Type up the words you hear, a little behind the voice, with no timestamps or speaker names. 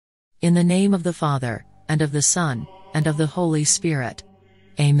In the name of the Father, and of the Son, and of the Holy Spirit.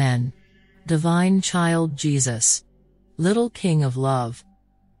 Amen. Divine Child Jesus, Little King of Love.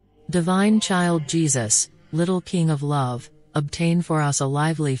 Divine Child Jesus, Little King of Love, obtain for us a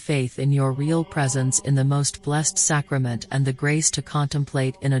lively faith in your real presence in the most blessed sacrament and the grace to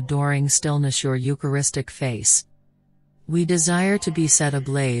contemplate in adoring stillness your Eucharistic face. We desire to be set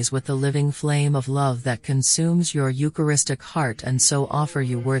ablaze with the living flame of love that consumes your Eucharistic heart and so offer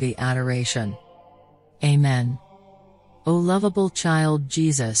you worthy adoration. Amen. O lovable Child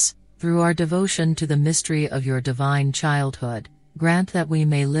Jesus, through our devotion to the mystery of your divine childhood, grant that we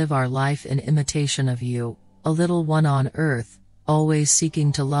may live our life in imitation of you, a little one on earth, always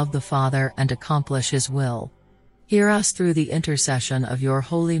seeking to love the Father and accomplish His will. Hear us through the intercession of your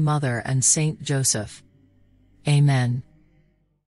Holy Mother and Saint Joseph. Amen.